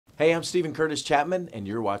Hey, I'm Steven Curtis Chapman, and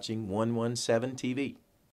you're watching 117 TV.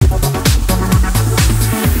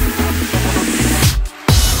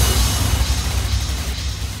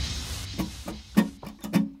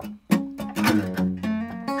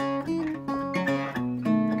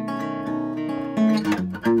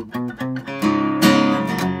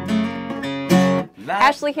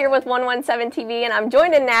 Ashlie here with 117 TV, and I'm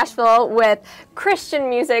joined in Nashville with Christian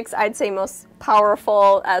music's, I'd say, most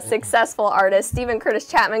powerful, successful artist, Steven Curtis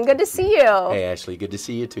Chapman. Good to see you. Hey, Ashlie, good to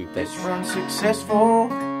see you too. Thanks. Let's run successful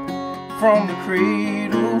from the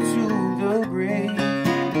cradle to the grave.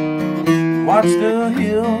 Watch the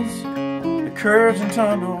hills, the curves and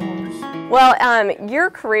tunnels. Well, your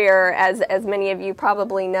career, as many of you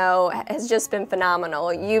probably know, has just been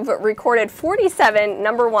phenomenal. You've recorded 47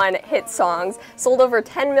 #1 hit songs, sold over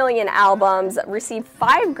 10 million albums, received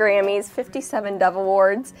 5 Grammys, 57 Dove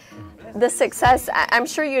Awards. The success, I'm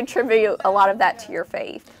sure you attribute a lot of that to your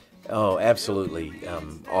faith. Oh, absolutely.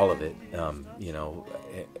 All of it. You know,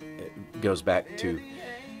 it goes back to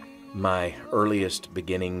my earliest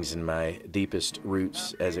beginnings and my deepest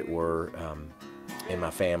roots, as it were, in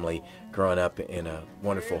my family, growing up in a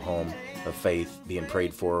wonderful home of faith, being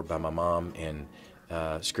prayed for by my mom, and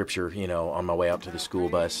scripture, you know, on my way out to the school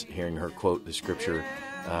bus, hearing her quote the scripture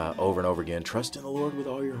over and over again, trust in the Lord with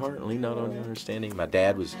all your heart and lean not on your understanding. My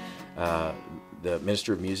dad was the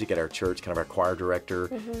minister of music at our church, kind of our choir director,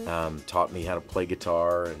 taught me how to play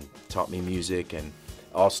guitar and taught me music and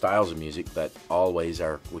all styles of music, but always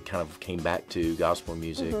we kind of came back to gospel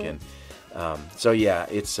music. And so yeah,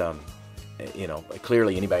 it's you know,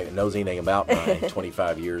 clearly anybody that knows anything about my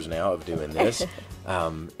 25 years now of doing this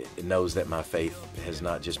knows that my faith has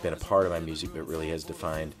not just been a part of my music, but really has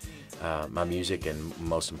defined my music and,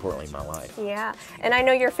 most importantly, my life. Yeah, and I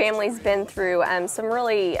know your family's been through some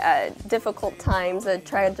really difficult times, a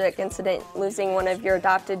tragic incident, losing one of your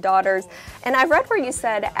adopted daughters. And I read where you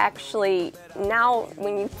said, actually, now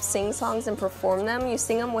when you sing songs and perform them, you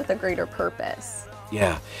sing them with a greater purpose.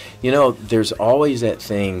 Yeah, you know, there's always that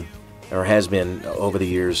thing, or has been over the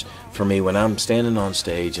years for me, when I'm standing on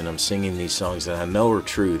stage and I'm singing these songs that I know are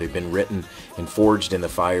true. They've been written and forged in the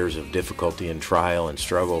fires of difficulty and trial and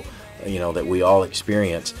struggle, you know, that we all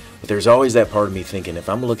experience. But there's always that part of me thinking, if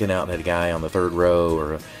I'm looking out at a guy on the third row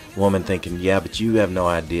or a woman thinking, yeah, but you have no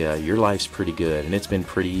idea, your life's pretty good and it's been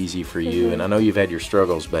pretty easy for you, and I know you've had your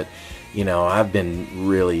struggles, but you know, I've been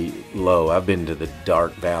really low. I've been to the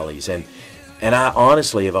dark valleys, and I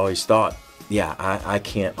honestly have always thought, yeah, I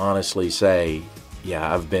can't honestly say,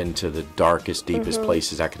 yeah, I've been to the darkest, deepest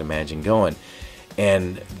places I could imagine going.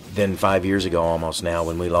 And then 5 years ago almost now,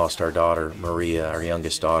 when we lost our daughter, Maria, our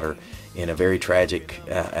youngest daughter, in a very tragic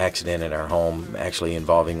accident at our home, actually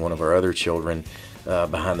involving one of our other children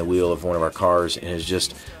behind the wheel of one of our cars, and it's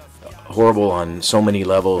just horrible on so many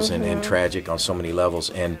levels and tragic on so many levels.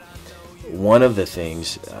 And one of the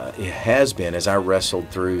things it has been, as I wrestled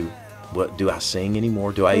through, what do I sing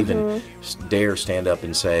anymore? Do I even dare stand up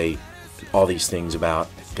and say all these things about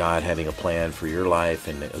God having a plan for your life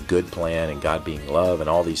and a good plan and God being love and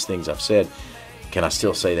all these things I've said? Can I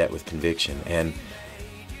still say that with conviction? And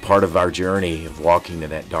part of our journey of walking to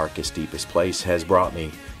that darkest, deepest place has brought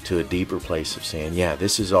me to a deeper place of saying, yeah,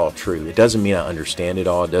 this is all true. It doesn't mean I understand it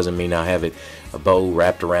all. It doesn't mean I have a bow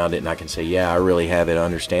wrapped around it and I can say, yeah, I really have it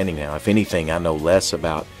understanding now. If anything, I know less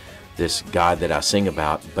about this God that I sing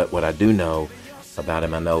about, but what I do know about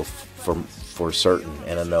him, I know for certain,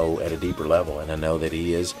 and I know at a deeper level, and I know that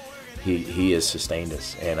he has sustained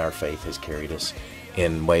us, and our faith has carried us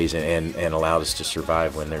in ways and allowed us to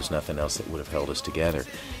survive when there's nothing else that would have held us together.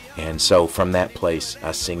 And so from that place,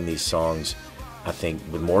 I sing these songs, I think,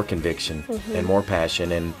 with more conviction and more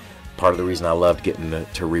passion. And part of the reason I loved getting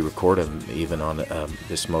to re-record them, even on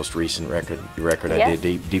this most recent record I did,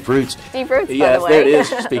 Deep Roots. Deep Roots, yeah, by the way. There it is,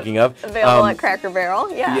 speaking of. Available at Cracker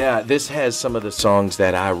Barrel, yeah. Yeah, this has some of the songs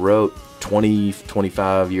that I wrote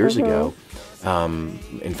 25 years ago.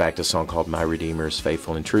 In fact, a song called My Redeemer is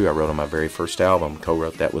Faithful and True, I wrote on my very first album,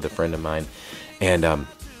 co-wrote that with a friend of mine. And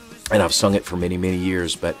I've sung it for many, many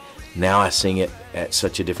years, but now I sing it at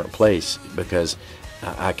such a different place because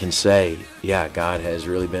I can say, yeah, God has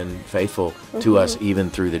really been faithful to us, even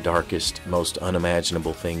through the darkest, most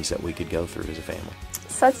unimaginable things that we could go through as a family.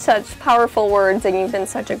 Such powerful words, and you've been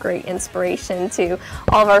such a great inspiration to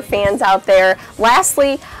all of our fans out there.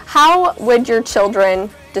 Lastly, how would your children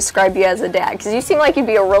describe you as a dad? Because you seem like you'd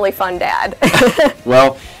be a really fun dad.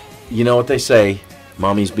 Well, you know what they say,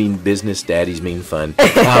 mommy's mean business, daddy's mean fun.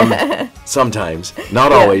 Sometimes,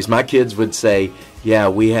 not always. My kids would say, yeah,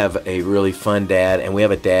 we have a really fun dad, and we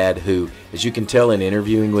have a dad who, as you can tell in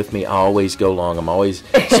interviewing with me, I always go long. I'm always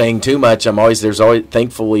saying too much.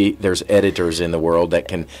 Thankfully, there's editors in the world that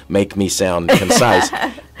can make me sound concise.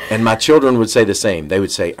 And my children would say the same. They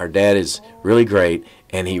would say, our dad is really great,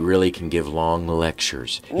 and he really can give long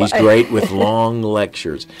lectures. He's great with long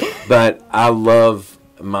lectures. But I love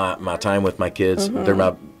my time with my kids.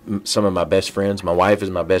 They're some of my best friends. My wife is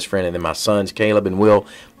my best friend, and then my sons, Caleb and Will,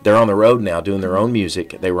 they're on the road now doing their own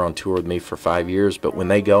music. They were on tour with me for 5 years, but when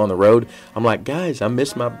they go on the road, I'm like, guys, I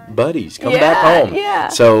miss my buddies. Come back home. Yeah.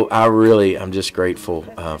 So I'm just grateful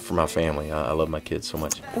for my family. I love my kids so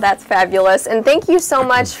much. That's fabulous. And thank you so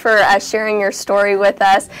much for sharing your story with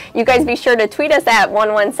us. You guys be sure to tweet us at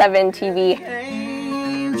 117TV.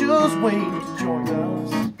 Angels wait to join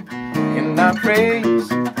us in thy praise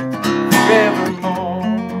forevermore.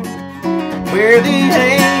 Where the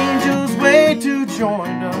angels wait to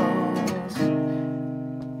join us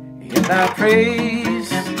in thy praise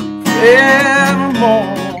forevermore.